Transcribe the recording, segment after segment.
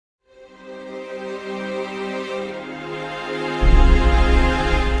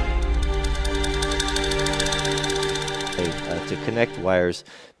connect wires,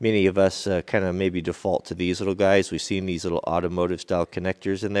 many of us kind of maybe default to these little guys. We've seen these little automotive style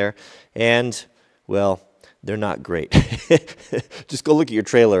connectors in there, and well, they're not great. Just go look at your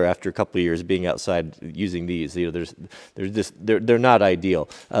trailer after a couple of years being outside using these. You know, they're not ideal.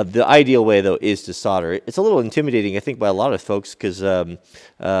 The ideal way though is to solder. It's a little intimidating, I think, by a lot of folks because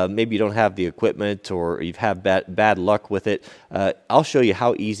maybe you don't have the equipment or you've had bad luck with it. I'll show you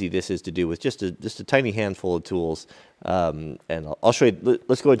how easy this is to do with just a tiny handful of tools, and I'll show you.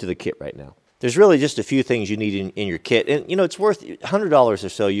 Let's go into the kit right now. There's really just a few things you need in your kit. And, you know, it's worth $100 or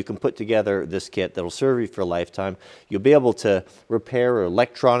so. You can put together this kit that'll serve you for a lifetime. You'll be able to repair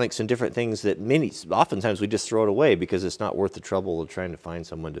electronics and different things that oftentimes we just throw it away because it's not worth the trouble of trying to find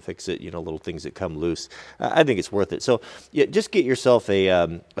someone to fix it, you know, little things that come loose. I think it's worth it. So yeah, just get yourself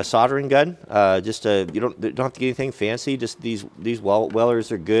a soldering gun. You don't have to get anything fancy. Just these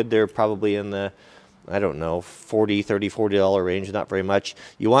Wellers are good. They're probably in the, I don't know, $40 range, not very much.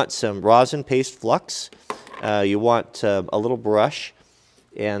 You want some rosin paste flux. You want a little brush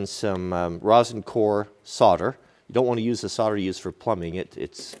and some rosin core solder. You don't want to use the solder you use for plumbing.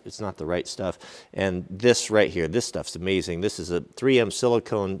 It's not the right stuff. And this right here, this stuff's amazing. This is a 3M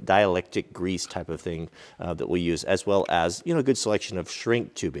silicone dielectric grease type of thing that we'll use, as well as, you know, a good selection of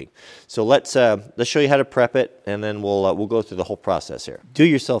shrink tubing. So let's show you how to prep it, and then we'll go through the whole process here. Do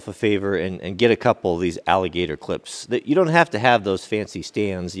yourself a favor and get a couple of these alligator clips. You don't have to have those fancy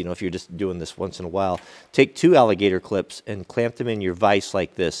stands, you know, if you're just doing this once in a while. Take 2 alligator clips and clamp them in your vise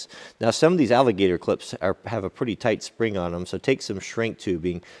like this. Now, some of these alligator clips have a pretty tight spring on them, so take some shrink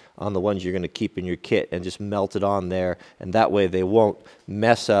tubing on the ones you're going to keep in your kit and just melt it on there, and that way they won't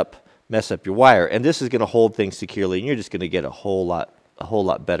mess up your wire. And this is going to hold things securely, and you're just going to get a whole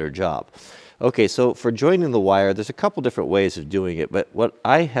lot better job. Okay, so for joining the wire, there's a couple different ways of doing it, but what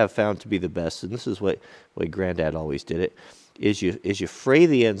I have found to be the best, and this is what Granddad always did it, is you fray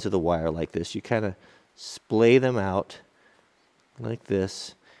the ends of the wire like this. You kind of splay them out like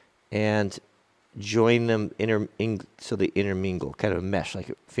this, and join them so they intermingle, kind of mesh like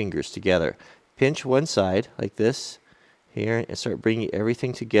fingers together. Pinch one side like this here and start bringing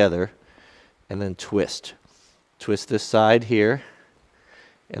everything together, and then twist. Twist this side here,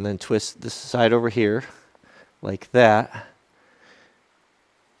 and then twist this side over here like that.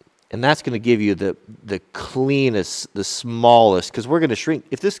 And that's going to give you the cleanest, the smallest, because we're going to shrink.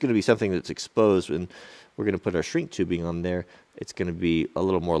 If this is going to be something that's exposed and we're going to put our shrink tubing on there, it's going to be a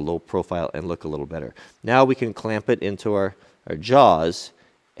little more low profile and look a little better. Now we can clamp it into our jaws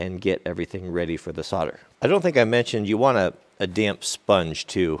and get everything ready for the solder. I don't think I mentioned you want a damp sponge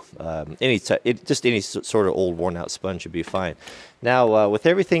too. Just any sort of old worn out sponge would be fine. Now with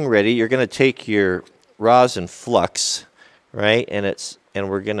everything ready, you're going to take your rosin flux, right, and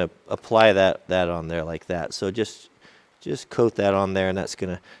we're going to apply that on there like that. So just coat that on there, and that's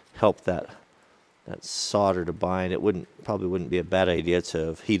going to help that solder to bind. It probably wouldn't be a bad idea to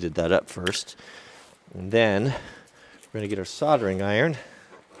have heated that up first. And then we're going to get our soldering iron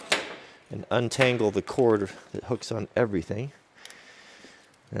and untangle the cord that hooks on everything.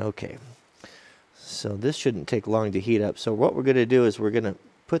 Okay, so this shouldn't take long to heat up. So what we're going to do is we're going to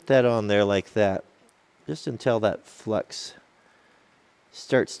put that on there like that, just until that flux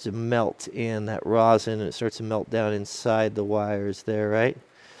starts to melt in, that rosin, and it starts to melt down inside the wires there, right?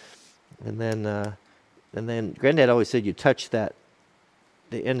 And then Granddad always said you touch the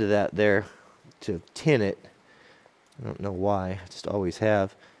end of that there to tin it. I don't know why, I just always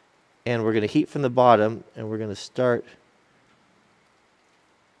have. And we're going to heat from the bottom, and we're going to start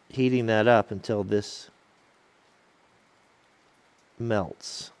heating that up until this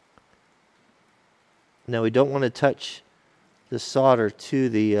melts. Now we don't want to touch the solder to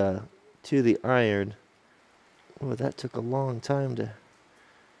the iron. Oh, that took a long time to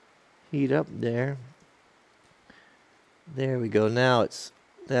heat up there. There we go. Now it's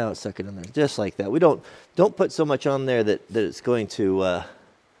sucking in there just like that. We don't put so much on there that it's going to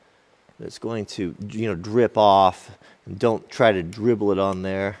you know, drip off, and don't try to dribble it on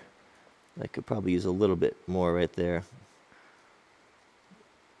there. I could probably use a little bit more right there.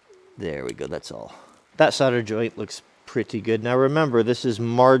 There we go. That's all. That solder joint looks pretty good. Now remember, this is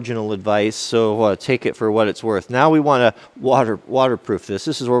marginal advice, so take it for what it's worth. Now we want to waterproof this.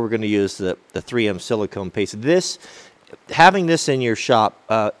 This is where we're going to use the 3M silicone paste. Having this in your shop,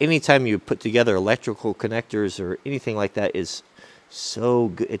 anytime you put together electrical connectors or anything like that, is so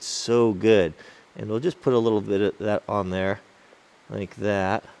good. It's so good. And we'll just put a little bit of that on there like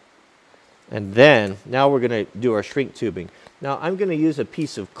that. And then now we're going to do our shrink tubing. Now I'm going to use a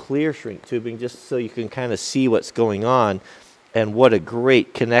piece of clear shrink tubing just so you can kind of see what's going on and what a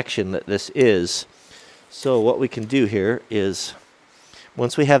great connection that this is. So what we can do here is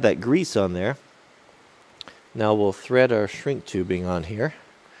Once we have that grease on there, now we'll thread our shrink tubing on here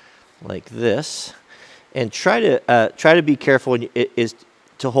like this, and try to be careful when is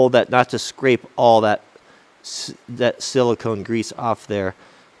to hold that, not to scrape all that silicone grease off there,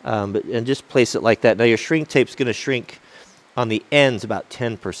 and just place it like that. Now your shrink tape's going to shrink on the ends about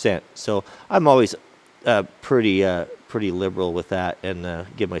 10%. So I'm always pretty liberal with that, and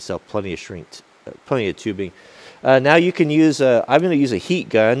give myself plenty of tubing. Now you can use I'm going to use a heat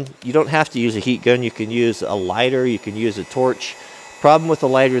gun. You don't have to use a heat gun. You can use a lighter. You can use a torch. Problem with the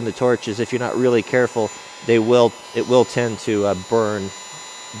lighter and the torch is if you're not really careful, it will tend to burn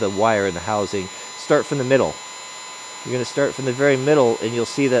the wire in the housing. Start from the middle. You're going to start from the very middle, and you'll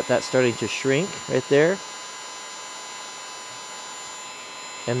see that that's starting to shrink right there.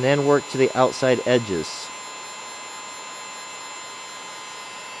 And then work to the outside edges.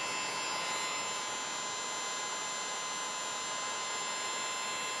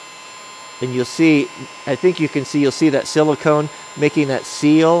 And you'll see, I think you can see, you'll see that silicone making that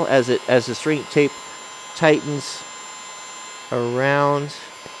seal as the shrink tape tightens around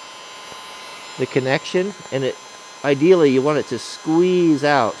the connection, and ideally you want it to squeeze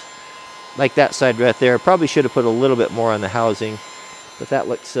out like that side right there. Probably should have put a little bit more on the housing, but that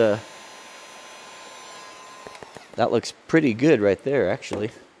looks pretty good right there,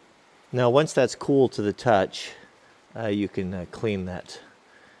 actually. Now once that's cool to the touch, you can clean that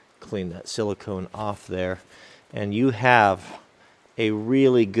silicone off there, and you have a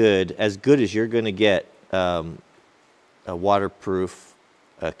really good, as good as you're going to get, a waterproof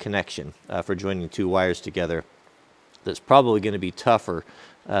connection for joining two wires together. That's probably going to be tougher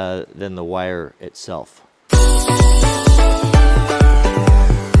than the wire itself.